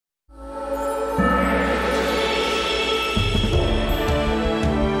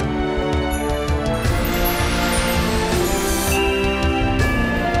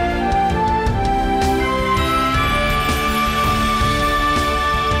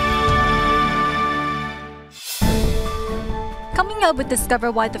Coming up, we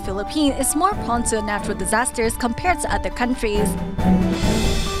discover why the Philippines is more prone to natural disasters compared to other countries.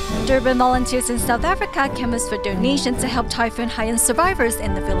 Durban volunteers in South Africa canvass for donations to help Typhoon Haiyan survivors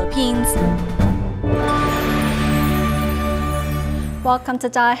in the Philippines. Welcome to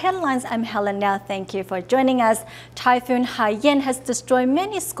DaAi Headlines. I'm Helen Now. Thank you for joining us. Typhoon Haiyan has destroyed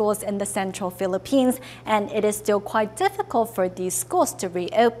many schools in the central Philippines, and it is still quite difficult for these schools to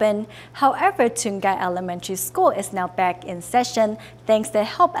reopen. However, Tungay Elementary School is now back in session thanks to the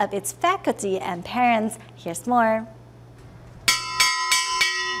help of its faculty and parents. Here's more.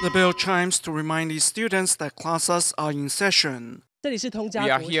 The bell chimes to remind these students that classes are in session. We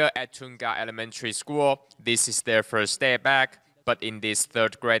are here at Tungay Elementary School. This is their first day back. But in this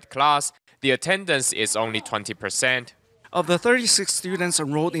third grade class, the attendance is only 20%. Of the 36 students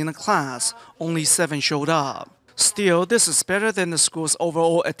enrolled in the class, only 7 showed up. Still, this is better than the school's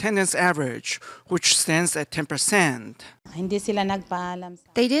overall attendance average, which stands at 10%.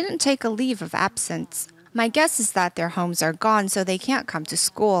 They didn't take a leave of absence. My guess is that their homes are gone, so they can't come to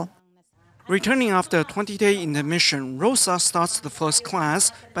school. Returning after a 20-day intermission, Rosa starts the first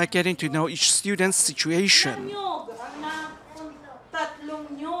class by getting to know each student's situation.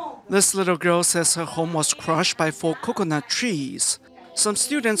 This little girl says her home was crushed by 4 coconut trees. Some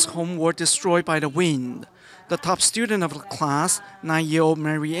students' homes were destroyed by the wind. The top student of the class, 9-year-old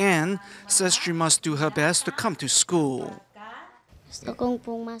Mary Ann, says she must do her best to come to school.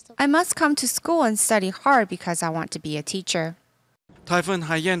 I must come to school and study hard because I want to be a teacher. Typhoon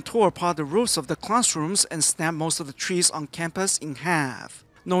Haiyan tore apart the roofs of the classrooms and snapped most of the trees on campus in half.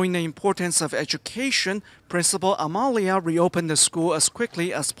 Knowing the importance of education, Principal Amalia reopened the school as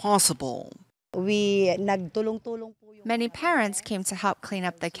quickly as possible. Many parents came to help clean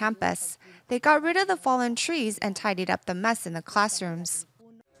up the campus. They got rid of the fallen trees and tidied up the mess in the classrooms.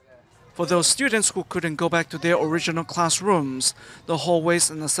 For those students who couldn't go back to their original classrooms, the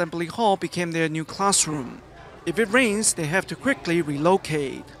hallways and assembly hall became their new classroom. If it rains, they have to quickly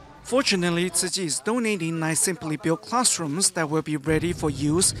relocate. Fortunately, Tzu Chi is donating 9 simply built classrooms that will be ready for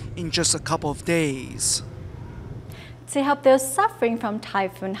use in just a couple of days. To help those suffering from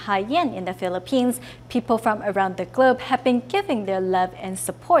Typhoon Haiyan in the Philippines, people from around the globe have been giving their love and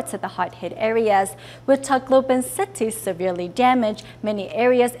support to the hard-hit areas. With Tacloban City severely damaged, many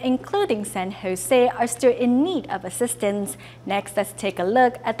areas, including San Jose, are still in need of assistance. Next, let's take a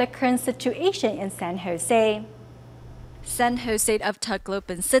look at the current situation in San Jose. San Jose of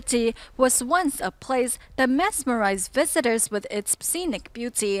Tacloban City was once a place that mesmerized visitors with its scenic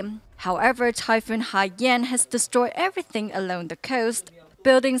beauty. However, Typhoon Haiyan has destroyed everything along the coast.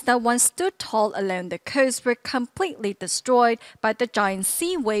 Buildings that once stood tall along the coast were completely destroyed by the giant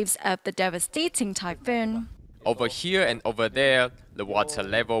sea waves of the devastating typhoon. Over here and over there, the water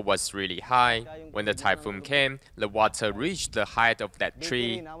level was really high. When the typhoon came, the water reached the height of that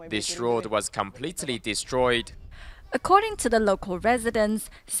tree. This road was completely destroyed. According to the local residents,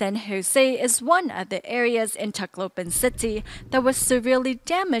 San Jose is one of the areas in Tacloban City that was severely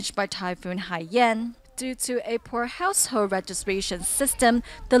damaged by Typhoon Haiyan. Due to a poor household registration system,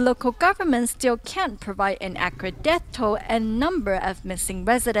 the local government still can't provide an accurate death toll and number of missing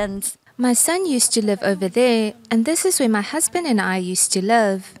residents. My son used to live over there, and this is where my husband and I used to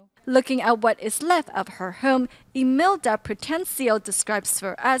live. Looking at what is left of her home, Imelda Pretencio describes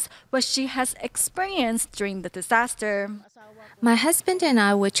for us what she has experienced during the disaster. My husband and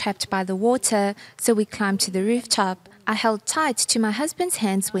I were trapped by the water, so we climbed to the rooftop. I held tight to my husband's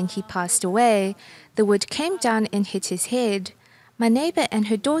hands when he passed away. The wood came down and hit his head. My neighbor and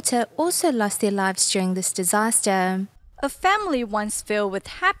her daughter also lost their lives during this disaster. A family once filled with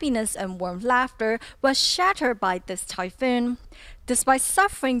happiness and warm laughter was shattered by this typhoon. Despite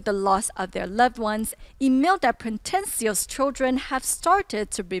suffering the loss of their loved ones, Imelda Pretencio's children have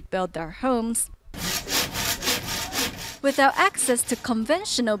started to rebuild their homes. Without access to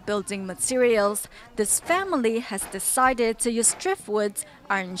conventional building materials, this family has decided to use driftwoods,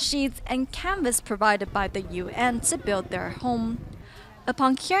 iron sheets, and canvas provided by the UN to build their home.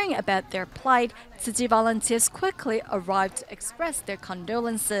 Upon hearing about their plight, Tzu Chi volunteers quickly arrived to express their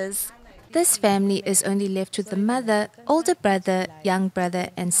condolences. This family is only left with the mother, older brother, young brother,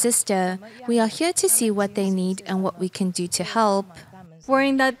 and sister. We are here to see what they need and what we can do to help.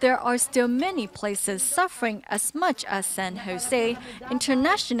 Worrying that there are still many places suffering as much as San Jose,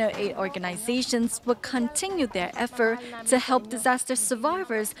 international aid organizations will continue their effort to help disaster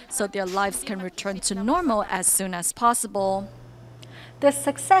survivors so their lives can return to normal as soon as possible. The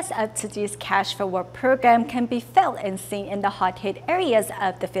success of Tzu Chi's Cash for Work program can be felt and seen in the hot-hit areas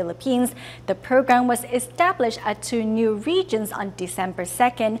of the Philippines. The program was established at 2 new regions on December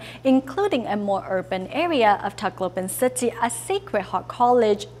 2nd, including a more urban area of Tacloban City at Sacred Heart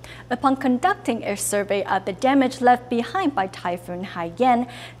College. Upon conducting a survey of the damage left behind by Typhoon Haiyan,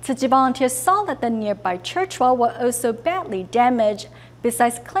 Tzu Chi volunteers saw that the nearby church wall was also badly damaged.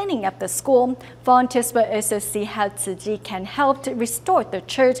 Besides cleaning up the school, volunteers will also see how Tzu Chi can help to restore the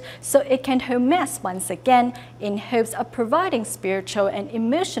church so it can hold Mass once again, in hopes of providing spiritual and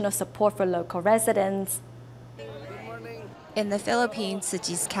emotional support for local residents. In the Philippines, Tzu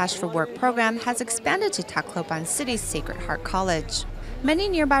Chi's Cash for Work program has expanded to Tacloban City's Sacred Heart College. Many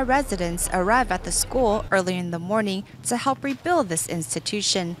nearby residents arrive at the school early in the morning to help rebuild this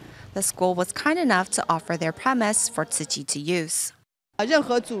institution. The school was kind enough to offer their premise for Tzu Chi to use.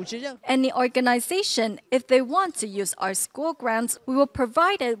 Any organization, if they want to use our school grounds, we will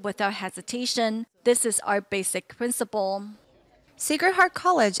provide it without hesitation. This is our basic principle. Sacred Heart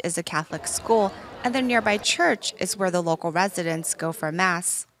College is a Catholic school, and the nearby church is where the local residents go for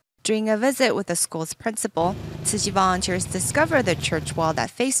Mass. During a visit with the school's principal, Tzu Chi volunteers discovered the church wall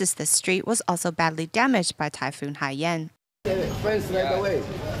that faces the street was also badly damaged by Typhoon Haiyan. Fence right away,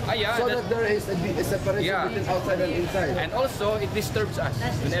 so that there is a separation between outside and inside. And also, it disturbs us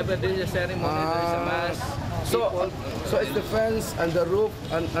whenever there is a ceremony, there is a mass. So it's the fence and the roof,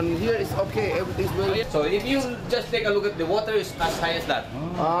 and here is okay, everything's well. So if you just take a look at the water, is as high as that.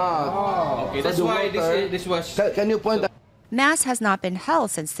 Okay, that's so why water, this was. Can you point? Mass has not been held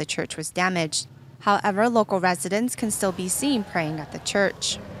since the church was damaged. However, local residents can still be seen praying at the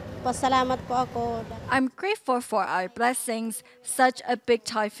church. I'm grateful for our blessings. Such a big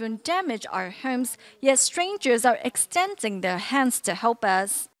typhoon damaged our homes, yet strangers are extending their hands to help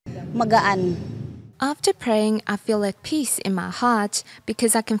us. After praying, I feel at peace in my heart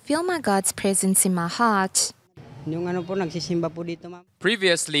because I can feel my God's presence in my heart.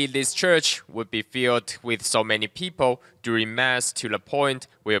 Previously, this church would be filled with so many people during Mass to the point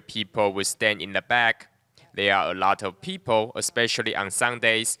where people would stand in the back. There are a lot of people, especially on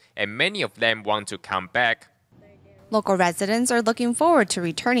Sundays, and many of them want to come back. Local residents are looking forward to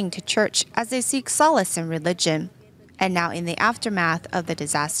returning to church as they seek solace in religion. And now in the aftermath of the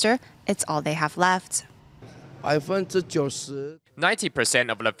disaster, it's all they have left.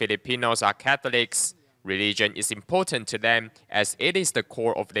 90% of the Filipinos are Catholics. Religion is important to them as it is the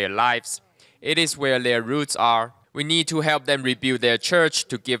core of their lives. It is where their roots are. We need to help them rebuild their church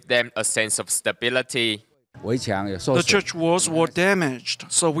to give them a sense of stability. The church walls were damaged,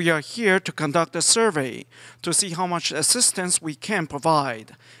 so we are here to conduct a survey to see how much assistance we can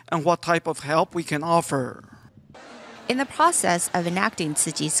provide and what type of help we can offer. In the process of enacting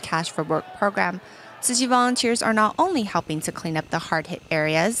Tzu Chi's Cash for Work program, Tzu Chi volunteers are not only helping to clean up the hard-hit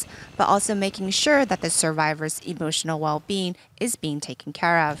areas, but also making sure that the survivors' emotional well-being is being taken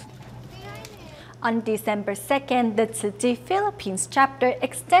care of. On December 2nd, the Tzu Chi Philippines chapter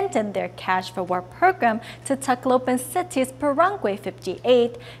extended their Cash for Work program to Tacloban City's Barangay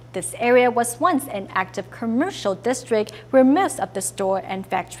 58. This area was once an active commercial district where most of the store and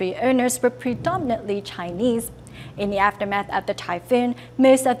factory owners were predominantly Chinese. In the aftermath of the typhoon,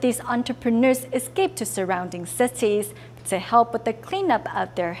 most of these entrepreneurs escaped to surrounding cities. To help with the cleanup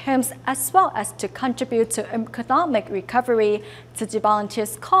of their homes as well as to contribute to economic recovery, Tzu Chi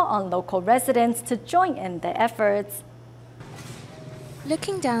volunteers call on local residents to join in the efforts.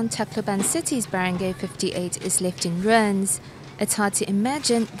 Looking down, Tacloban City's Barangay 58 is left in ruins. It's hard to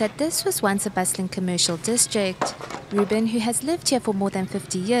imagine that this was once a bustling commercial district. Ruben, who has lived here for more than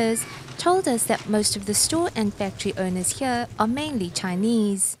 50 years, told us that most of the store and factory owners here are mainly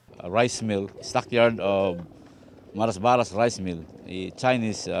Chinese. A rice mill, stockyard of Baras Rice Mill, a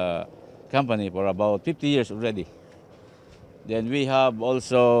Chinese company for about 50 years already. Then we have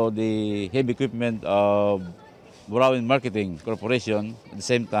also the heavy equipment of Burawin Marketing Corporation. At the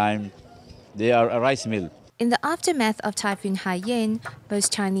same time, they are a rice mill. In the aftermath of Typhoon Haiyan,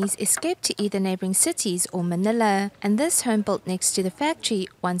 most Chinese escaped to either neighboring cities or Manila, and this home built next to the factory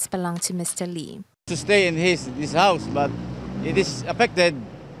once belonged to Mr. Lee. To stay in his house, but it is affected.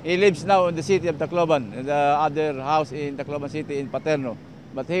 He lives now in the city of Tacloban, in the other house in Tacloban City in Paterno.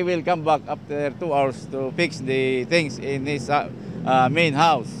 But he will come back after 2 hours to fix the things in his main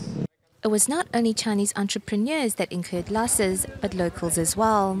house. It was not only Chinese entrepreneurs that incurred losses, but locals as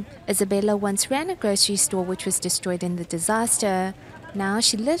well. Isabella once ran a grocery store which was destroyed in the disaster. Now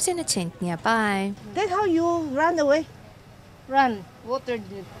she lives in a tent nearby. That's how you run away? Run, water.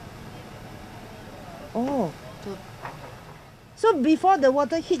 Oh. So before the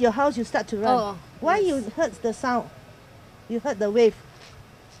water hit your house, you start to run. Oh, Why you heard the sound? You heard the wave.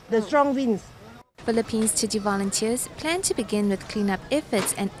 The strong winds. Philippines Tzu Chi volunteers plan to begin with cleanup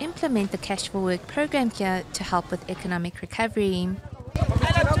efforts and implement the Cash for Work program here to help with economic recovery.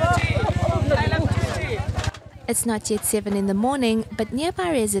 It's not yet 7 in the morning, but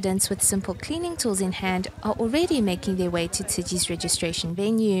nearby residents with simple cleaning tools in hand are already making their way to Tzu Chi's registration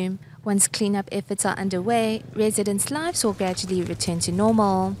venue. Once cleanup efforts are underway, residents' lives will gradually return to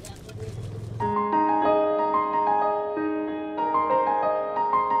normal.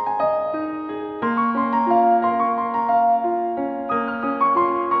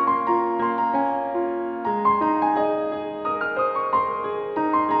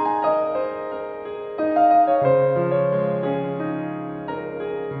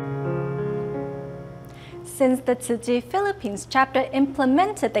 Since the Tzu Chi Philippines chapter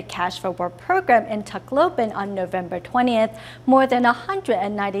implemented the Cash for Work program in Tacloban on November 20th, more than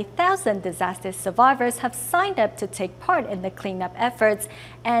 190,000 disaster survivors have signed up to take part in the cleanup efforts.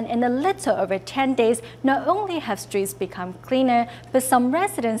 And in a little over 10 days, not only have streets become cleaner, but some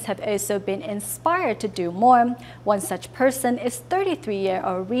residents have also been inspired to do more. One such person is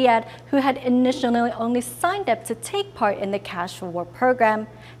 33-year-old Riyadh, who had initially only signed up to take part in the Cash for Work program.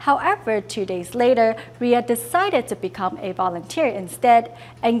 However, 2 days later, Riyadh decided to become a volunteer instead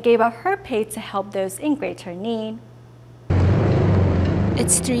and gave up her pay to help those in greater need.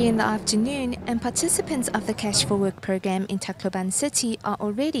 It's 3 in the afternoon and participants of the Cash for Work program in Tacloban City are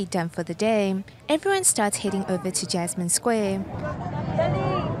already done for the day. Everyone starts heading over to Jasmine Square.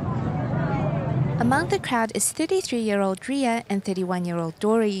 Among the crowd is 33-year-old Ria and 31-year-old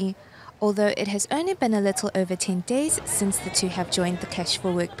Dory. Although it has only been a little over 10 days since the two have joined the Cash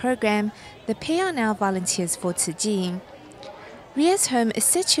for Work program, the pair are now volunteers for Tzu Chi. Ria's home is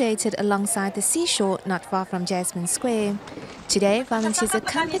situated alongside the seashore not far from Jasmine Square. Today, volunteers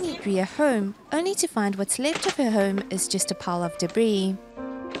accompanied Ria home, only to find what's left of her home is just a pile of debris.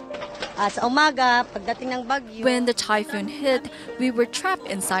 When the typhoon hit, we were trapped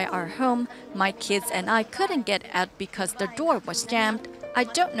inside our home. My kids and I couldn't get out because the door was jammed. I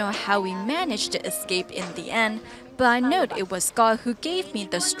don't know how we managed to escape in the end, but I know it was God who gave me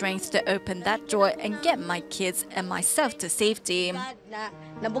the strength to open that door and get my kids and myself to safety.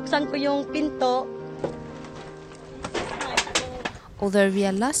 Although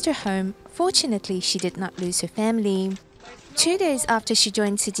Ria lost her home, fortunately she did not lose her family. 2 days after she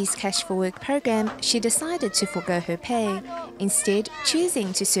joined Tzu Chi's Cash for Work program, she decided to forgo her pay, instead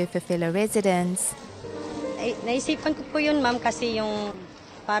choosing to serve her fellow residents.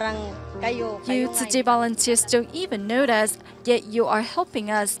 You Tzu Chi volunteers don't even know us, yet you are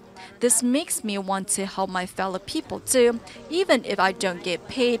helping us. This makes me want to help my fellow people too. Even if I don't get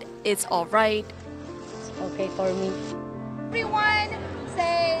paid, it's all right. It's okay for me. Everyone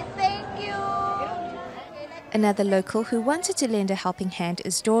say thank you. Another local who wanted to lend a helping hand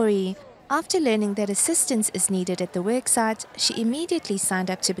is Dory. After learning that assistance is needed at the worksite, she immediately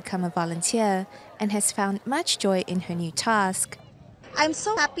signed up to become a volunteer and has found much joy in her new task. I'm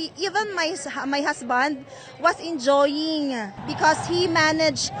so happy. Even my husband was enjoying because he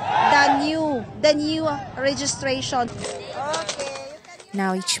managed the new registration.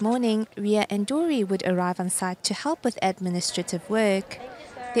 Now each morning, Ria and Dory would arrive on site to help with administrative work.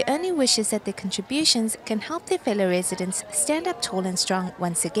 Their only wish is that their contributions can help their fellow residents stand up tall and strong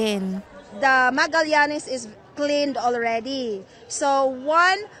once again. The Magallanes is cleaned already. So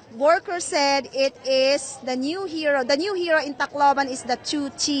one worker said it is the new hero. The new hero in Tacloban is the Tzu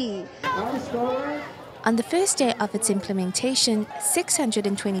Chi. On the first day of its implementation,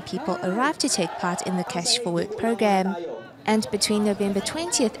 620 people arrived to take part in the Cash for Work program. And between November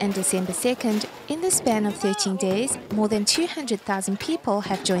 20th and December 2nd, in the span of 13 days, more than 200,000 people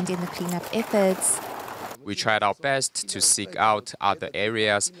have joined in the cleanup efforts. We tried our best to seek out other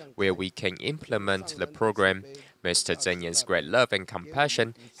areas where we can implement the program. Mr. Zheng Yan's great love and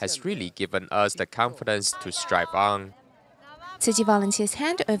compassion has really given us the confidence to strive on. Tzu Chi volunteers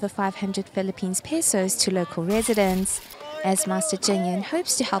hand over 500 Philippines pesos to local residents. As Master Zheng Yan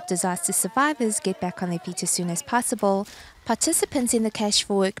hopes to help disaster survivors get back on their feet as soon as possible, participants in the Cash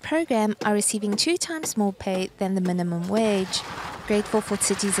for Work program are receiving 2 times more pay than the minimum wage. Grateful for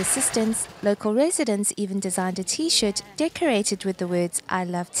Tzu Chi's assistance, local residents even designed a T-shirt decorated with the words, "I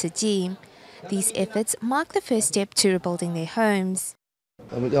love Tzu Chi." These efforts mark the first step to rebuilding their homes.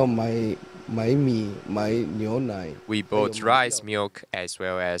 We bought rice, milk, as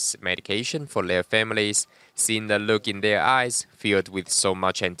well as medication for their families. Seeing the look in their eyes, filled with so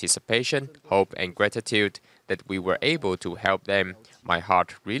much anticipation, hope, and gratitude that we were able to help them, my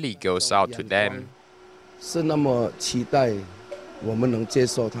heart really goes out to them.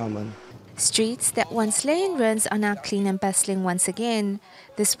 Streets that once lay in ruins are now clean and bustling once again.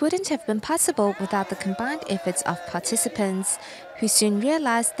 This wouldn't have been possible without the combined efforts of participants, who soon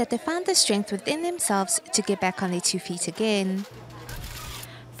realized that they found the strength within themselves to get back on their 2 feet again.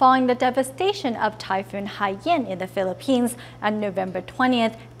 Following the devastation of Typhoon Haiyan in the Philippines on November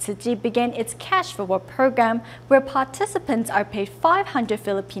 20th, Tzu Chi began its Cash for Work program, where participants are paid 500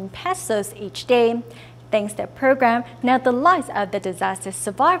 Philippine pesos each day. Thanks to the program, now the lives of the disaster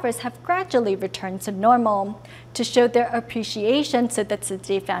survivors have gradually returned to normal. To show their appreciation to the Tzu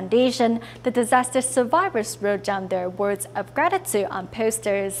Chi Foundation, the disaster survivors wrote down their words of gratitude on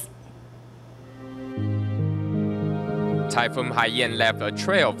posters. Typhoon Haiyan left a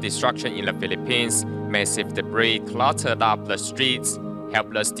trail of destruction in the Philippines. Massive debris cluttered up the streets.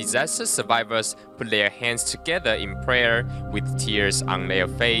 Helpless disaster survivors put their hands together in prayer with tears on their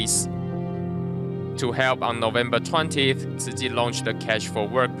face. To help, on November 20th, Tzu Chi launched the Cash for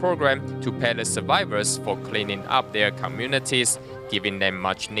Work program to pay the survivors for cleaning up their communities, giving them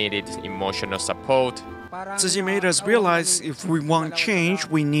much-needed emotional support. Tzu Chi made us realize if we want change,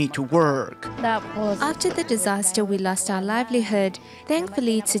 we need to work. After the disaster, we lost our livelihood.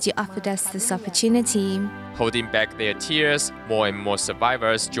 Thankfully, Tzu Chi offered us this opportunity. Holding back their tears, more and more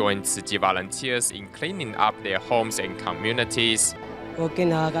survivors joined Tzu Chi volunteers in cleaning up their homes and communities.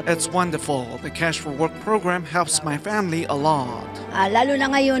 It's wonderful. The Cash for Work program helps my family a lot.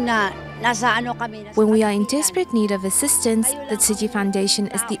 When we are in desperate need of assistance, the Tzu Chi Foundation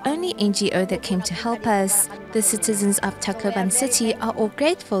is the only NGO that came to help us. The citizens of Tacloban City are all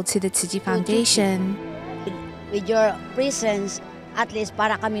grateful to the Tzu Chi Foundation. With your presence, at least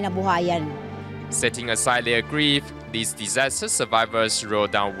para kami nabuhayan. Setting aside their grief, these disaster survivors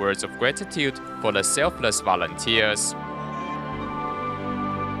wrote down words of gratitude for the selfless volunteers.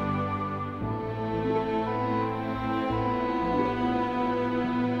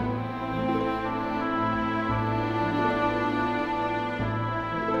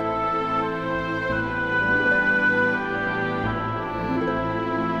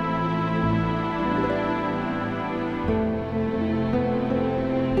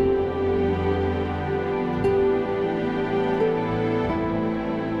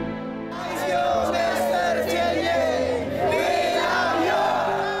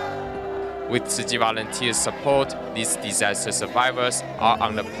 With Tzu Chi volunteers' support, these disaster survivors are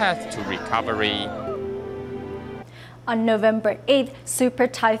on the path to recovery. On November 8th, Super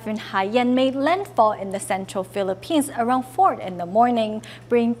Typhoon Haiyan made landfall in the central Philippines around 4 in the morning,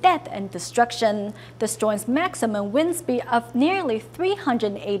 bringing death and destruction. The storm's maximum wind speed of nearly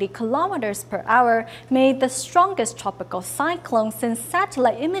 380 kilometers per hour made the strongest tropical cyclone since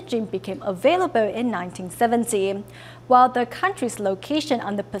satellite imaging became available in 1970. While the country's location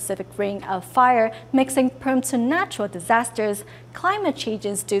on the Pacific Ring of Fire makes it prone to natural disasters, climate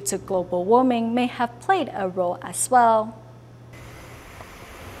changes due to global warming may have played a role as well.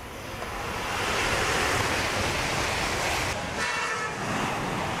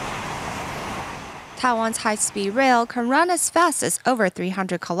 Taiwan's high-speed rail can run as fast as over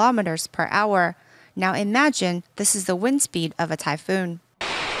 300 kilometers per hour. Now imagine this is the wind speed of a typhoon.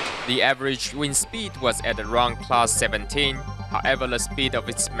 The average wind speed was at around class 17. However, the speed of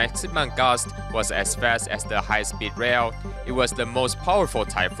its maximum gust was as fast as the high-speed rail. It was the most powerful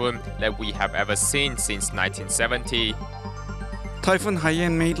typhoon that we have ever seen since 1970. Typhoon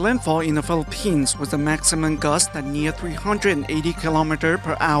Haiyan made landfall in the Philippines with a maximum gust at near 380 km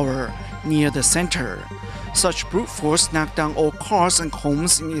per hour near the center. Such brute force knocked down all cars and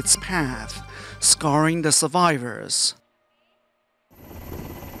homes in its path, scarring the survivors.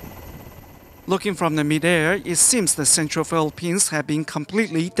 Looking from the midair, it seems the central Philippines have been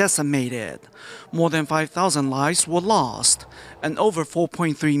completely decimated. More than 5,000 lives were lost, and over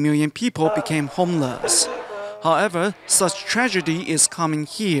 4.3 million people became homeless. However, such tragedy is coming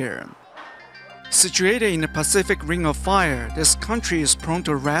here. Situated in the Pacific Ring of Fire, this country is prone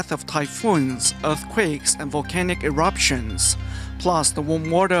to the wrath of typhoons, earthquakes, and volcanic eruptions. Plus, the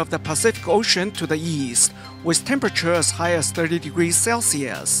warm water of the Pacific Ocean to the east, with temperature as high as 30 degrees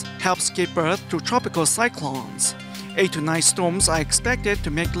Celsius, helps give birth to tropical cyclones. 8 to 9 storms are expected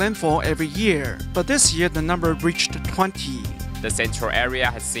to make landfall every year, but this year the number reached 20. The central area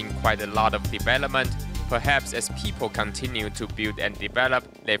has seen quite a lot of development. Perhaps as people continue to build and develop,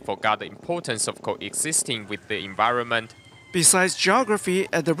 they forgot the importance of coexisting with the environment. Besides geography,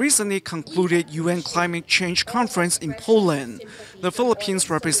 at the recently concluded UN Climate Change Conference in Poland, the Philippines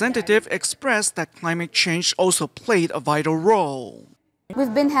representative expressed that climate change also played a vital role.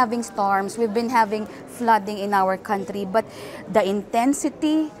 We've been having storms, we've been having flooding in our country, but the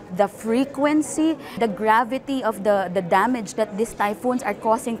intensity, the frequency, the gravity of the damage that these typhoons are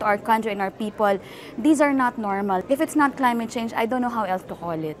causing to our country and our people, these are not normal. If it's not climate change, I don't know how else to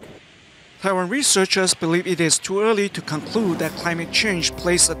call it. Taiwan researchers believe it is too early to conclude that climate change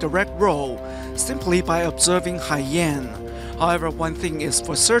plays a direct role simply by observing Haiyan. However, one thing is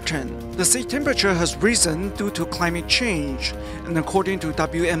for certain, the sea temperature has risen due to climate change, and according to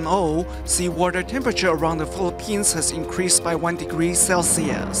WMO, seawater temperature around the Philippines has increased by 1 degree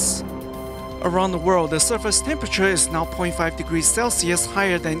Celsius. Around the world, the surface temperature is now 0.5 degrees Celsius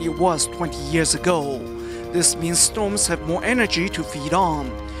higher than it was 20 years ago. This means storms have more energy to feed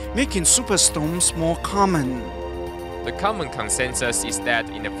on, making superstorms more common. The common consensus is that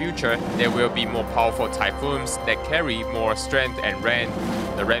in the future, there will be more powerful typhoons that carry more strength and rain.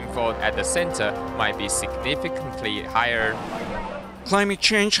 The rainfall at the center might be significantly higher. Climate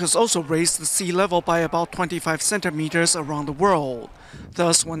change has also raised the sea level by about 25 centimeters around the world.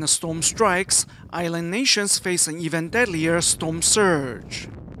 Thus, when a storm strikes, island nations face an even deadlier storm surge.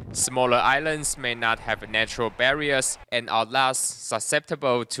 Smaller islands may not have natural barriers and are less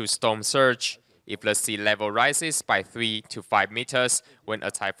susceptible to storm surge. If the sea level rises by 3 to 5 meters when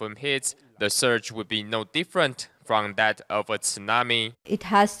a typhoon hits, the surge would be no different from that of a tsunami. It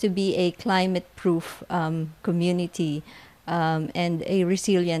has to be a climate-proof community and a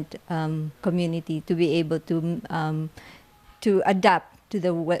resilient community to be able to adapt to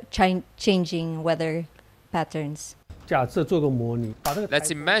the changing weather patterns.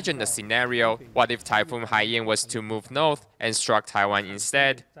 Let's imagine a scenario. What if Typhoon Haiyan was to move north and struck Taiwan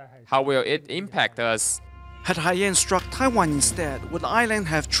instead? How will it impact us? Had Haiyan struck Taiwan instead, would the island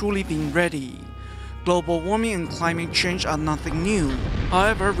have truly been ready? Global warming and climate change are nothing new.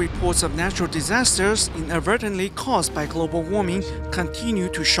 However, reports of natural disasters inadvertently caused by global warming continue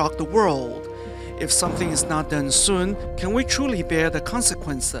to shock the world. If something is not done soon, can we truly bear the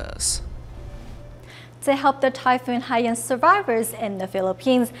consequences? To help the Typhoon Haiyan survivors in the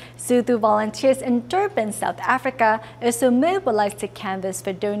Philippines, Zulu volunteers in Durban, South Africa, also mobilized to canvass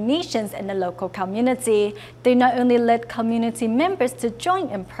for donations in the local community. They not only led community members to join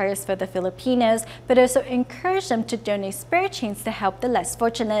in prayers for the Filipinos, but also encouraged them to donate spare chains to help the less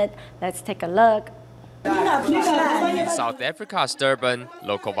fortunate. Let's take a look. In South Africa's Durban,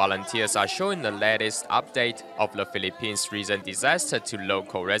 local volunteers are showing the latest update of the Philippines' recent disaster to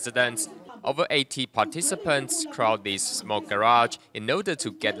local residents. Over 80 participants crowd this smoke garage in order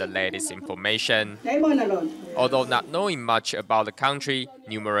to get the latest information. Although not knowing much about the country,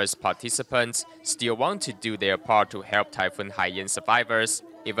 numerous participants still want to do their part to help Typhoon Haiyan survivors.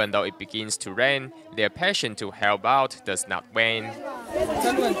 Even though it begins to rain, their passion to help out does not wane.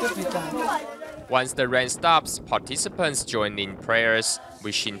 Once the rain stops, participants join in prayers,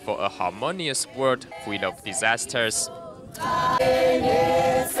 wishing for a harmonious world free of disasters.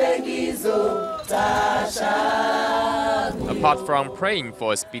 Apart from praying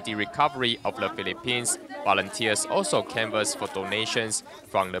for a speedy recovery of the Philippines, volunteers also canvass for donations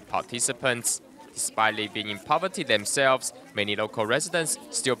from the participants. Despite living in poverty themselves, many local residents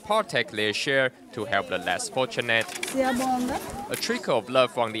still partake their share to help the less fortunate. A trickle of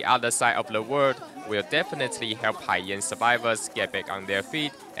love from the other side of the world will definitely help Haiyan survivors get back on their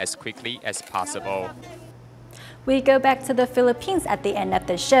feet as quickly as possible. We go back to the Philippines at the end of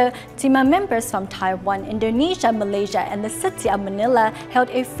the show. Team members from Taiwan, Indonesia, Malaysia, and the city of Manila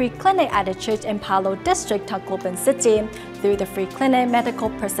held a free clinic at a church in Palo District, Tacloban City. Through the free clinic, medical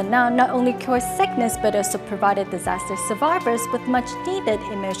personnel not only cured sickness but also provided disaster survivors with much needed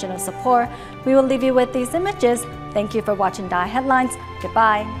emotional support. We will leave you with these images. Thank you for watching DaAi Headlines.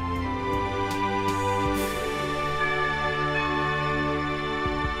 Goodbye.